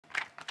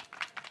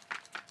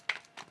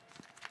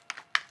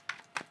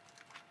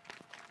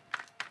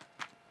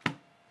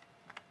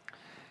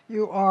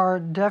You are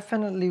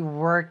definitely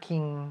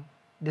working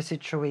the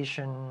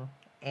situation,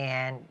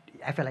 and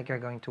I feel like you're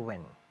going to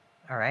win.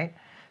 All right?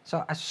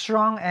 So, a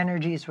strong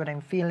energy is what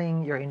I'm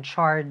feeling. You're in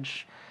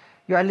charge.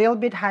 You're a little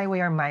bit highway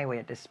or my way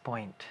at this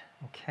point.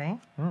 Okay?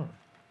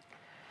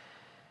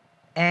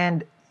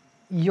 And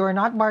you're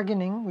not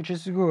bargaining, which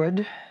is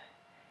good.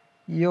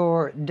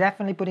 You're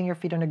definitely putting your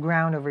feet on the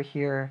ground over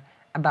here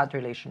about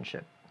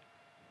relationship.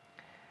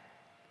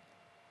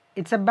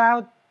 It's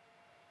about,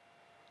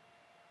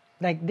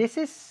 like, this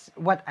is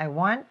what I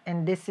want,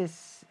 and this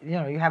is,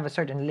 you have a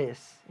certain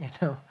list,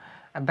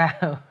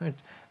 about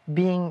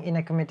being in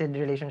a committed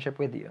relationship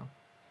with you.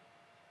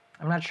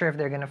 I'm not sure if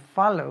they're gonna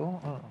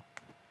follow,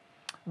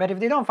 but if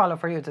they don't follow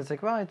for you, it's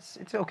like, well, it's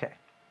okay.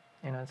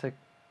 It's like,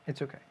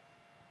 it's okay.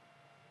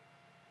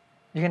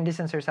 You can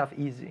distance yourself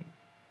easy.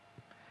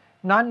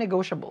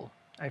 Non-negotiable,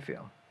 I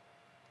feel.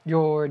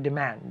 Your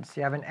demands.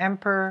 You have an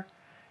Emperor,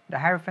 the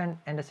Hierophant,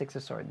 and the Six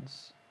of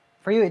Swords.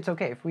 For you, it's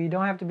okay. If we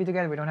don't have to be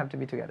together, we don't have to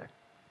be together.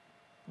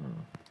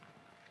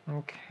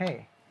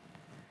 Okay.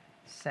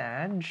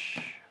 Sag.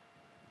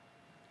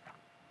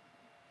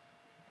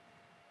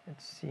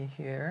 Let's see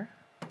here.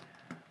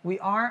 We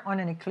are on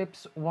an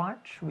eclipse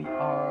watch. We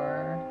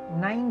are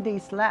 9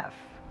 days left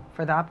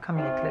for the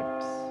upcoming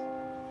eclipse.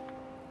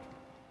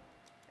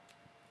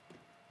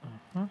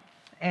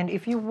 And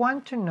if you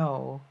want to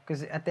know,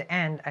 because at the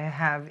end I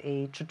have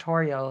a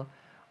tutorial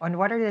on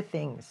what are the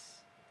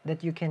things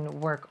that you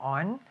can work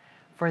on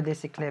for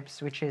this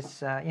eclipse, which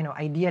is,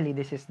 ideally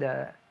this is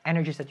the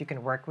energies that you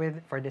can work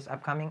with for this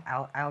upcoming.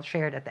 I'll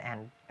share it at the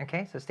end.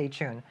 Okay, so stay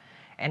tuned.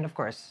 And of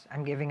course,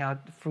 I'm giving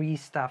out free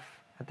stuff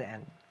at the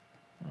end.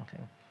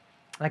 Okay,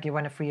 like you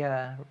want a free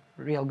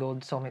real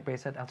gold soulmate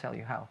bracelet, I'll tell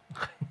you how.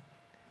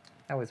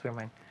 I always wear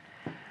mine.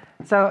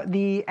 So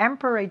the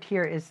Emperor right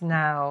here is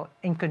now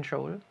in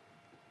control,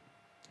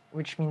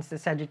 which means the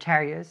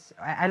Sagittarius.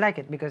 I like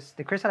it because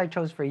the crystal I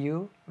chose for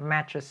you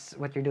matches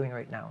what you're doing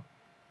right now.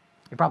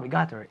 You probably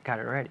got it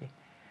already.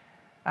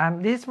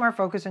 This is more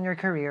focused on your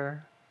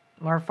career,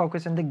 more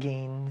focused on the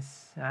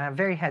gains,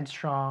 very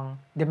headstrong,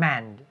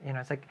 demand.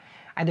 It's like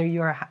either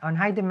you're on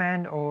high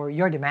demand or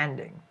you're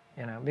demanding,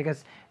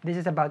 because this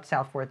is about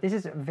self-worth. This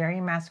is very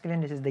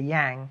masculine, this is the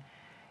yang.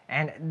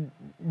 And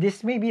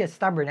this may be a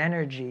stubborn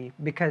energy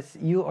because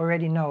you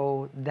already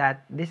know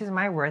that this is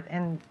my worth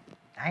and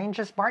I ain't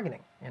just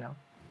bargaining,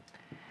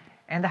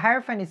 And the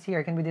Hierophant is here.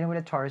 You can be dealing with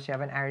a Taurus. You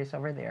have an Aries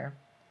over there.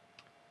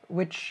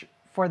 Which,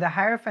 for the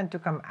Hierophant to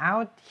come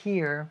out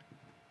here,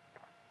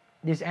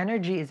 this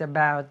energy is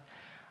about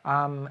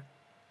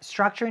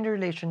structuring the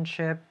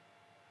relationship.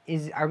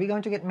 Are we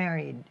going to get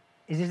married?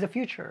 Is this the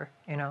future?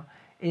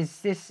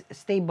 Is this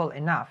stable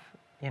enough,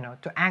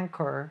 to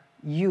anchor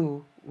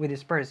you with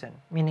this person?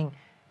 Meaning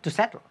to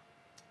settle,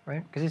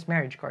 right? Because it's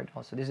marriage card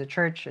also. There's a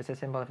church. It's a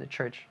symbol of the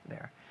church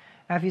there.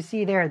 Now, if you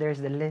see there's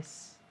the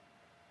list,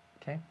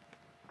 okay?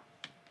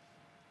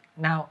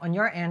 Now, on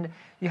your end,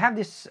 you have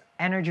this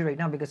energy right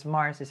now because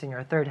Mars is in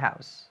your third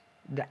house,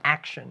 the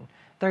action.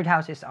 Third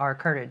house is our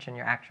courage and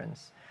your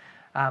actions.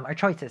 Our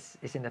choices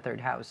is in the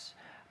third house.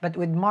 But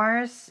with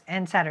Mars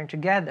and Saturn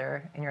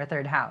together in your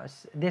third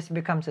house, this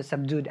becomes a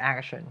subdued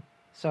action.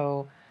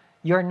 So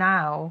you're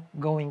now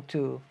going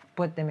to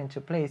put them into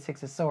place,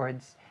 Six of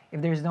Swords.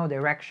 If there's no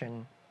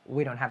direction,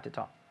 we don't have to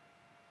talk.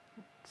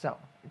 So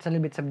it's a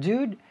little bit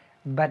subdued,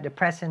 but the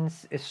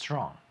presence is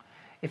strong.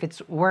 If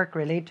it's work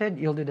related,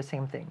 you'll do the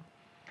same thing.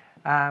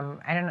 I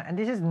don't know, and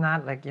this is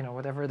not like,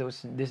 whatever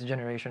this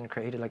generation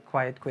created, like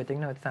quiet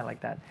quitting. No, it's not like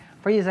that.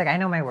 For you, it's like, I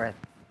know my worth,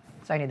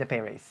 so I need a pay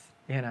raise,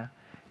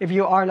 If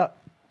you are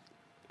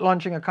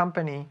launching a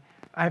company,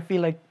 I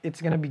feel like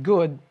it's going to be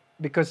good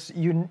because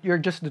you're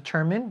just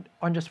determined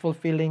on just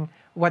fulfilling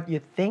what you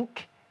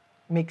think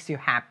makes you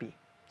happy.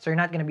 So you're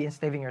not going to be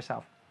enslaving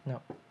yourself.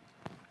 No.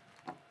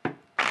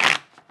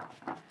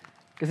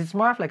 Because it's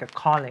more of like a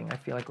calling, I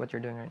feel like, what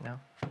you're doing right now.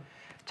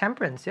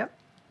 Temperance, yep.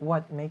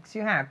 What makes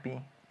you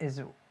happy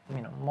is,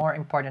 more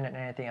important than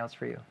anything else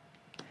for you.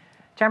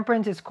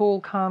 Temperance is cool,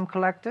 calm,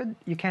 collected.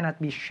 You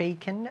cannot be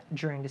shaken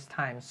during this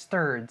time.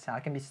 Stirred, Sal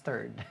can be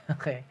stirred.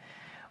 Okay.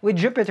 With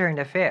Jupiter in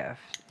the fifth,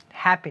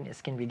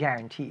 happiness can be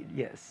guaranteed,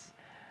 yes.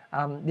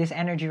 This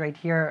energy right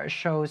here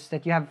shows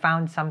that you have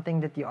found something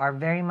that you are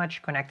very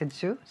much connected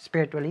to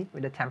spiritually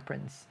with the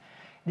temperance.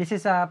 This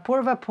is a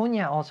Purva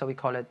Punya also, we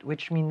call it,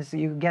 which means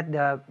you get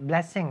the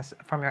blessings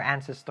from your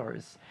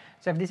ancestors.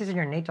 So if this is in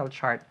your natal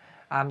chart,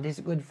 this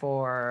is good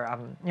for,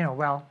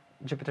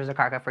 Jupiter's a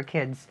karaka for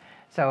kids.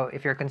 So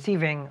if you're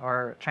conceiving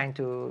or trying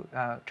to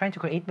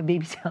create the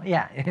baby cell,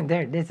 yeah,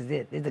 this is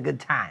it. It's a good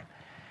time.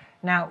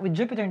 Now, with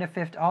Jupiter in the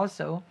fifth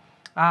also,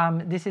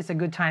 this is a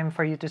good time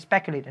for you to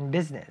speculate in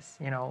business.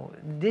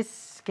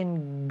 This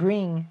can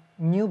bring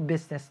new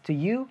business to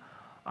you,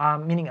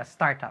 meaning a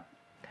startup.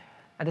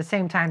 At the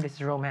same time, this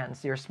is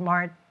romance. You're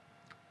smart.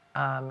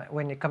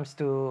 When it comes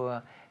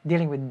to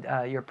dealing with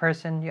your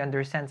person, you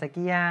understand, it's like,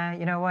 yeah,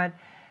 you know what?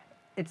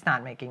 It's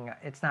not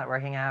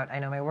working out. I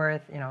know my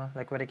worth,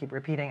 like what I keep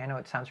repeating. I know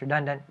it sounds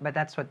redundant, but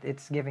that's what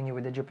it's giving you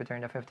with the Jupiter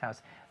in the fifth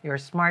house. You're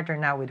smarter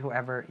now with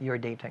whoever you're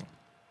dating.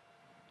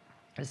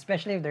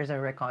 Especially if there's a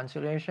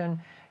reconciliation,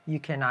 you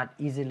cannot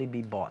easily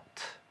be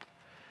bought.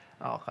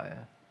 Okay.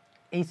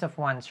 Ace of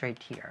Wands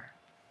right here.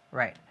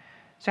 Right.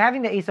 So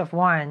having the Ace of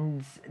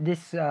Wands,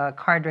 this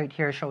card right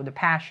here show the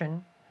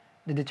passion,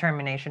 the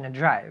determination, and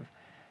drive.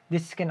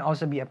 This can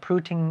also be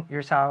uprooting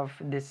yourself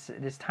this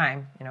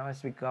time, you know,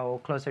 as we go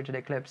closer to the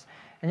eclipse.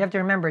 And you have to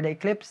remember, the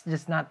eclipse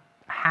does not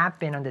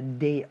happen on the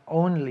day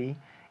only.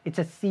 It's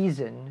a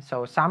season.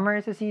 So summer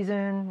is a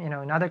season, you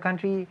know, in other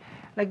country,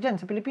 like dyan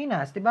sa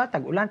Pilipinas, diba?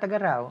 Tag-ulan,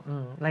 tag-araw.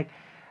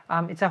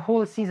 It's a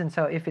whole season.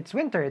 So if it's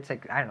winter, it's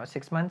like, I don't know,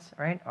 6 months,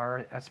 right?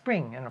 Or a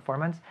spring, 4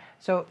 months.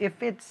 So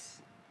if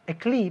it's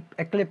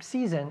eclipse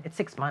season, it's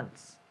 6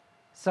 months.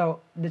 So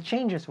the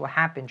changes will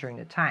happen during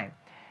the time.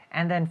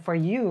 And then for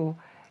you,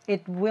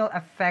 it will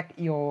affect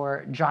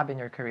your job and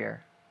your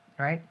career,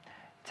 right?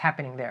 It's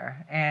happening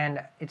there. And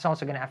it's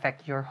also going to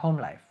affect your home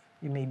life.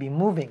 You may be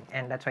moving,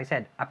 and that's why I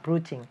said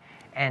uprooting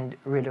and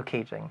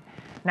relocating.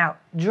 Now,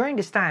 during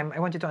this time, I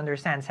want you to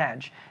understand,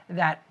 Sag,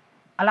 that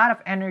a lot of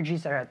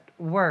energies are at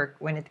work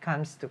when it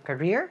comes to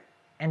career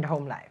and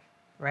home life,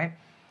 right?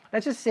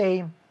 Let's just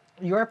say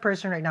you're a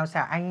person right now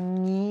saying, I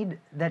need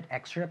that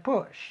extra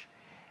push.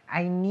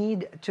 I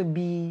need to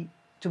be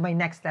to my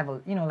next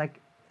level. You know, like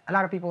a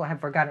lot of people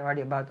have forgotten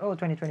already about,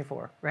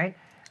 2024, right?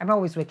 I'm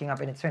always waking up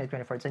and it's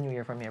 2024. It's a new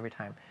year for me every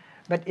time.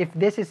 But if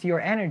this is your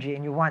energy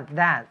and you want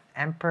that,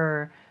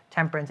 Emperor,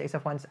 Temperance, Ace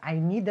of Wands, I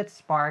need that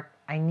spark.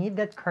 I need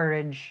that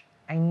courage.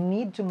 I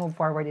need to move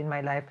forward in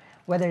my life.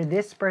 Whether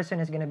this person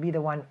is going to be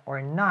the one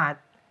or not,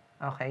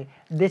 okay,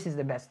 this is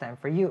the best time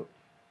for you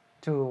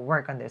to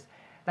work on this.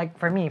 Like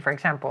for me, for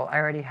example, I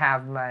already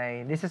have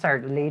this is our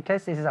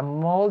latest. This is a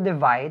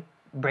Moldavite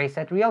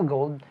bracelet, real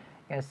gold.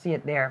 You can see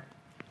it there.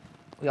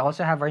 We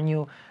also have our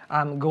new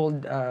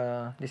gold,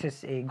 this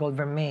is a gold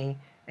vermeil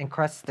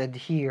encrusted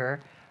here,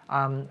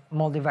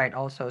 Moldavite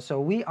also. So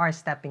we are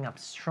stepping up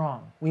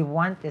strong. We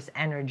want this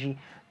energy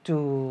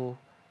to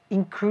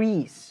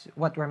increase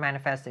what we're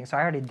manifesting. So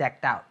I already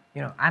decked out.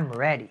 You know, I'm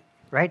ready,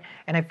 right?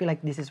 And I feel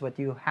like this is what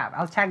you have.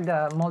 I'll tag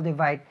the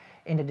Moldavite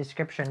in the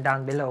description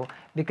down below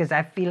because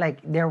I feel like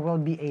there will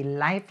be a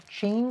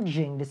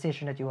life-changing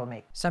decision that you will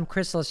make. Some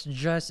crystals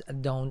just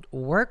don't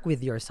work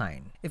with your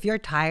sign. If you're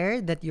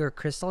tired that your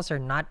crystals are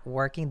not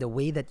working the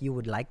way that you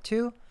would like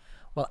to,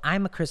 well,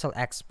 I'm a crystal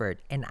expert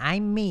and I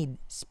made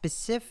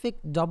specific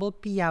double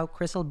Piao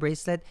crystal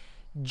bracelet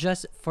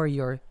just for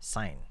your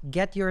sign.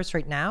 Get yours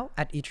right now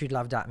at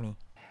eattreatlove.me.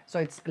 So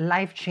it's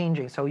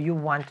life-changing. So you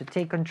want to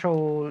take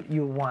control.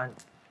 You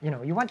want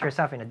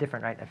yourself in a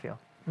different light, I feel.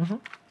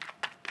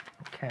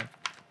 Okay.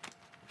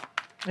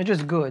 It's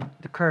just good.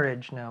 The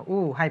courage now.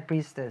 Ooh, High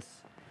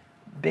Priestess.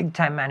 Big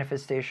time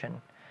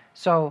manifestation.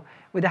 So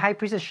with the High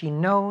Priestess, she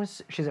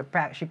knows, she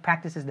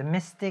practices the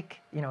mystic,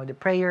 the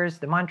prayers,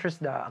 the mantras,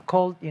 the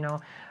occult,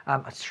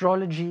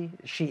 astrology.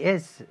 She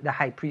is the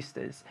High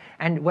Priestess.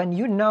 And when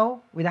you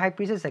know with the High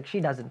Priestess, like she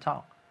doesn't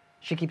talk.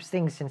 She keeps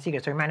things in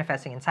secret. So you're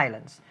manifesting in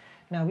silence.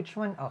 Now, which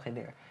one? Okay,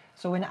 there.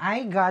 So when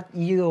I got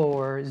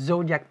your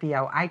Zodiac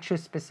Piao, I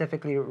choose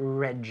specifically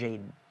Red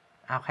Jade.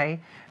 Okay?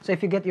 So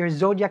if you get your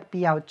Zodiac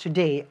Piao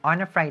today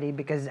on a Friday,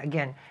 because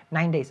again,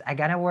 9 days, I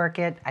gotta work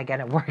it, I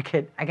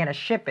gotta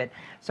ship it.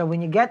 So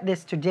when you get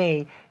this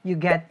today, you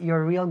get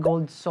your Real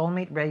Gold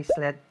Soulmate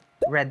Bracelet,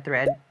 red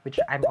thread, which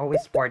I'm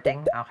always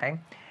sporting, okay?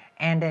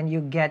 And then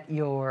you get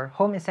your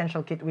Home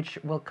Essential Kit, which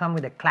will come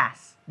with a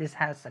class. This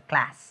has a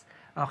class,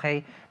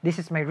 okay? This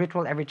is my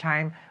ritual every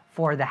time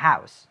for the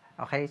house,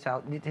 okay?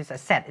 So it is a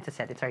set,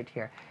 it's right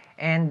here.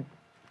 And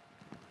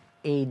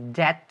a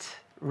debt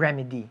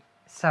remedy.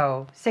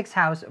 So 6th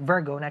house,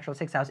 Virgo, natural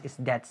 6th house is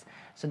debts.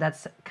 So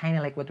that's kind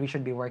of like what we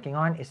should be working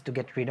on, is to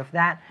get rid of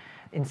that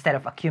instead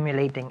of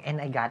accumulating.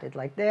 And I got it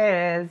like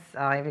this,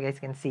 if you guys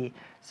can see.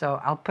 So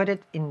I'll put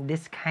it in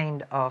this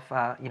kind of,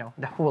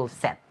 the whole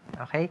set,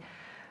 okay?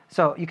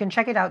 So you can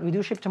check it out. We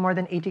do ship to more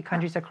than 80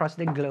 countries across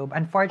the globe.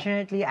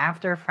 Unfortunately,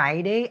 after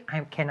Friday, I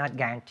cannot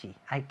guarantee,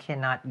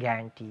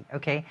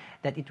 okay,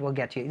 that it will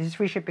get to you. This is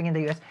free shipping in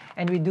the US,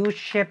 and we do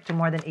ship to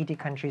more than 80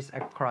 countries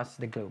across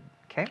the globe,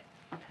 okay?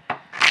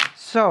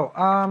 So,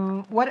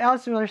 what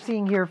else we're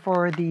seeing here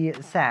for the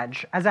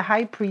Sag? As a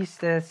High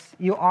Priestess,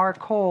 you are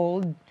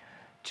called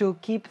to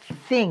keep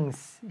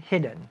things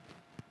hidden,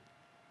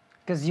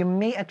 because you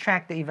may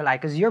attract the evil eye,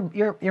 because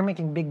you're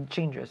making big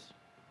changes.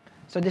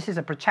 So this is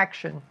a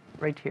protection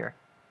right here.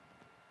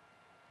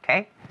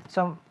 Okay?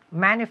 So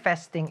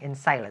manifesting in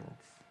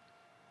silence.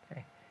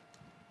 Okay.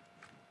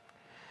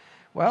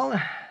 Well,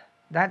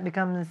 that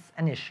becomes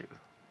an issue.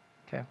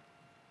 Okay?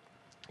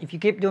 If you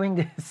keep doing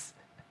this,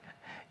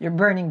 you're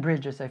burning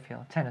bridges, I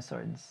feel. Ten of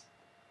Swords.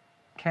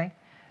 Okay?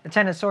 The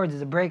Ten of Swords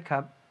is a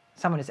breakup.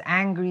 Someone is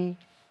angry.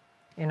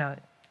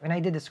 When I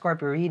did the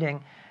Scorpio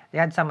reading, they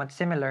had somewhat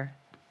similar.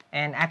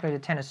 And actually, the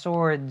Ten of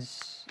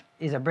Swords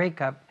is a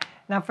breakup.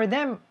 Now, for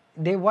them,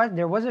 there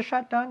was a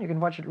shutdown. You can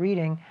watch it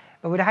reading.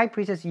 But with the High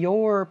Priestess,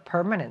 you're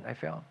permanent, I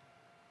feel.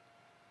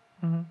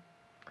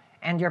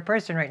 And your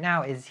person right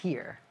now is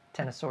here.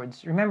 Ten of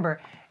Swords.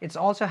 Remember, it's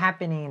also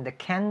happening in the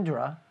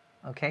Kendra.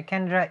 Okay?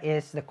 Kendra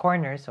is the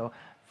corner. So,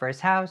 1st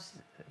house,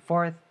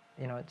 4th,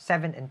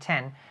 7th, and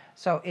 10.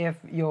 So if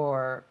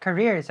your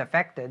career is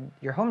affected,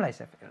 your home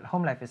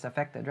life is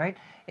affected, right?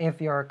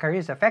 If your career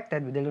is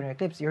affected with the lunar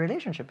eclipse, your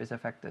relationship is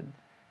affected.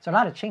 So a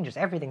lot of changes,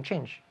 everything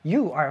changed.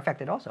 You are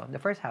affected also, the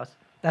first house.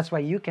 That's why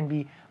you can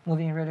be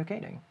moving and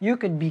relocating. You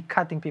could be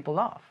cutting people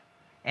off.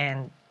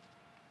 And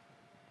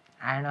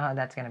I don't know how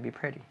that's going to be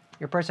pretty.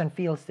 Your person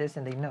feels this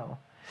and they know,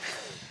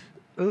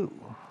 ooh,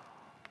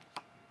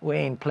 we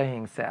ain't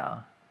playing,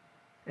 Sal.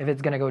 If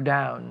it's going to go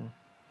down,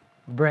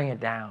 bring it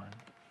down.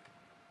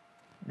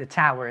 The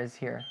tower is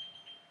here.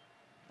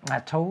 I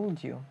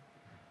told you.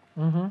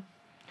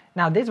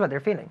 Now, this is what they're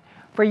feeling.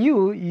 For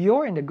you,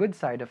 you're in the good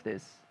side of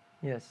this.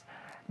 Yes.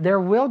 There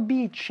will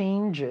be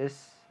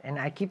changes, and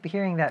I keep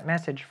hearing that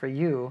message for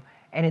you,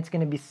 and it's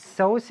going to be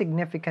so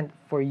significant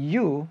for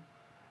you,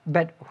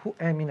 but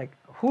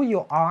who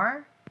you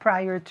are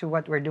prior to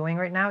what we're doing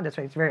right now, that's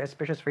why it's very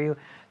auspicious for you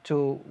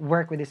to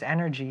work with this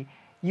energy,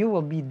 you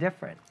will be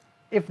different.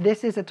 If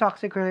this is a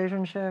toxic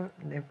relationship,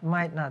 it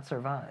might not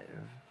survive.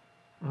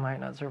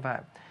 Might not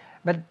survive.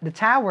 But the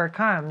tower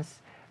comes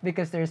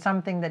because there's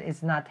something that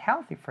is not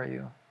healthy for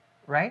you,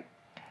 right?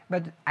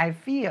 But I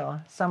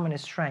feel someone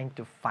is trying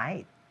to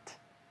fight,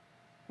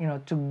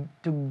 to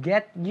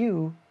get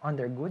you on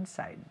their good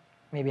side.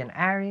 Maybe an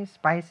Aries,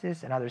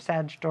 Pisces, another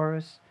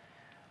Sagittarius,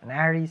 an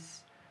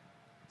Aries.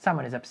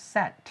 Someone is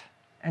upset.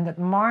 And that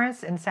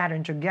Mars and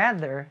Saturn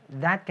together,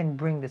 that can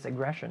bring this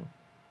aggression.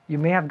 You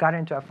may have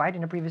gotten into a fight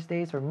in the previous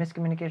days or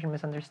miscommunication,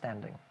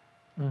 misunderstanding.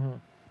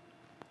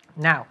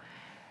 Now,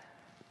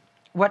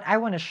 what I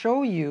want to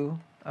show you,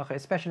 okay,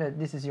 especially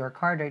this is your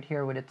card right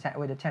here with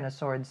the Ten of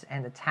Swords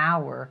and the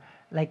Tower,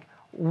 like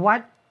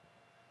what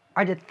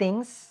are the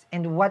things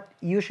and what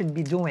you should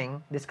be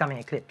doing this coming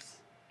eclipse.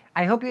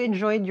 I hope you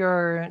enjoyed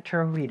your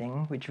tarot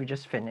reading, which we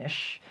just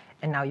finished,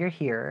 and now you're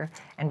here,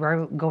 and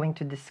we're going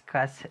to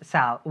discuss,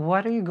 Sal,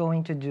 what are you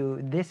going to do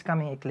this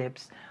coming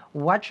eclipse?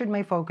 What should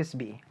my focus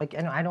be? Like,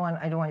 I don't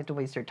want you to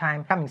waste your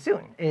time. Coming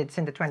soon. It's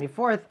in the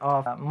 24th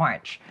of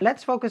March.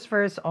 Let's focus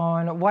first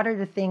on what are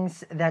the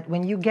things that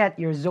when you get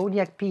your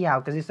zodiac piao,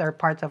 because these are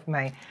parts of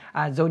my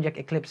zodiac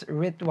eclipse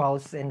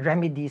rituals and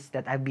remedies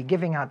that I'll be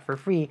giving out for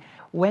free.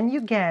 When you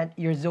get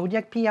your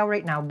zodiac piao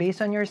right now,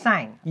 based on your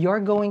sign,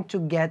 you're going to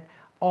get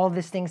all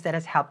these things that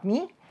has helped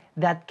me,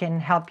 that can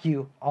help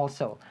you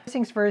also. First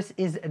things first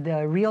is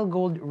the real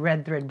gold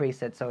red thread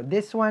bracelet. So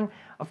this one,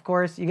 of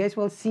course, you guys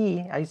will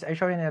see, I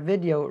showed in a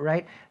video,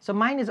 right? So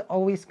mine is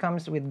always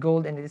comes with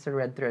gold and it is a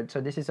red thread. So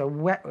this is a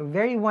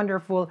very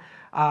wonderful,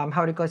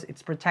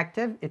 it's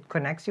protective, it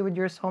connects you with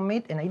your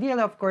soulmate. And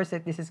ideally, of course,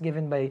 that this is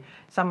given by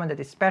someone that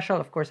is special,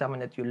 of course, someone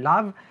that you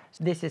love.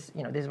 So this is,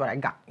 this is what I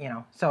got,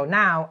 So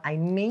now I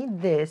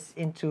made this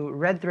into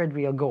red thread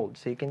real gold.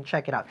 So you can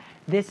check it out.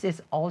 This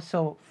is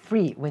also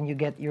free when you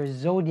get your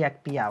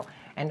zodiac piao.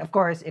 And of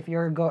course, if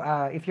you're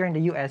in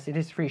the US, it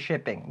is free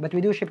shipping. But we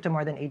do ship to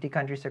more than 80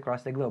 countries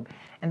across the globe.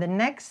 And the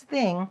next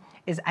thing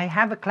is I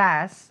have a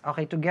class,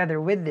 okay, together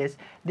with this.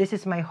 This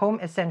is my home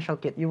essential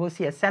kit. You will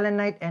see a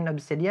selenite and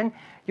obsidian.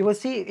 You will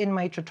see in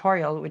my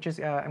tutorial, which is,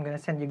 I'm going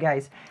to send you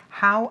guys,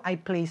 how I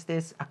place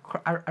this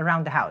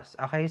around the house,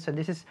 okay? So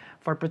this is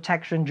for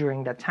protection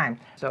during that time.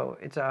 So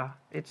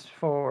it's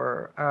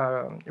for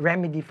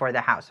remedy for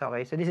the house,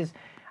 okay? So this is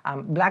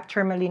black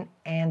tourmaline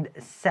and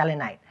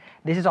selenite.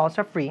 This is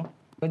also free.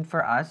 Good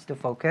for us to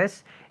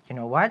focus,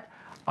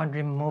 on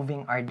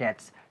removing our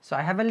debts. So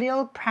I have a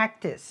little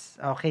practice,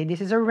 okay?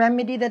 This is a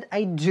remedy that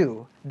I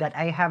do, that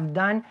I have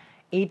done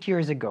 8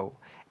 years ago.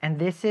 And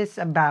this is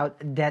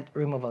about debt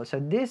removal. So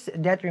this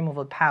debt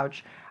removal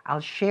pouch,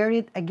 I'll share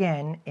it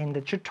again in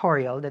the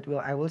tutorial that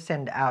I will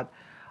send out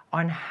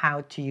on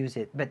how to use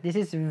it. But this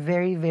is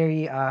very,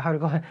 very,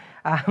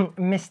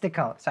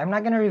 mystical. So I'm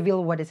not going to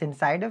reveal what is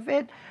inside of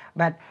it,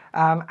 but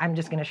I'm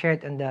just going to share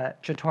it in the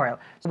tutorial.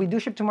 So we do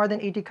ship to more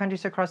than 80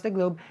 countries across the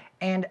globe.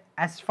 And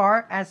as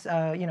far as,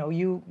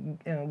 you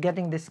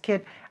getting this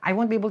kit, I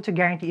won't be able to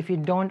guarantee if you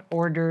don't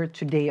order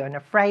today on a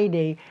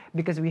Friday,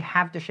 because we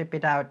have to ship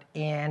it out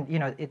and,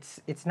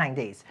 it's 9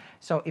 days.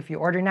 So if you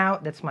order now,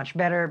 that's much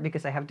better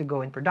because I have to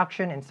go in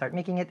production and start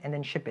making it and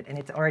then ship it. And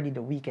it's already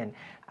the weekend.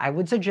 I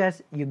would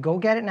suggest you go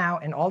get it now,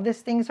 and all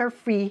these things are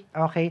free,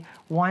 okay,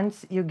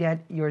 once you get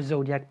your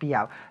zodiac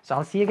piao. So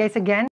I'll see you guys again.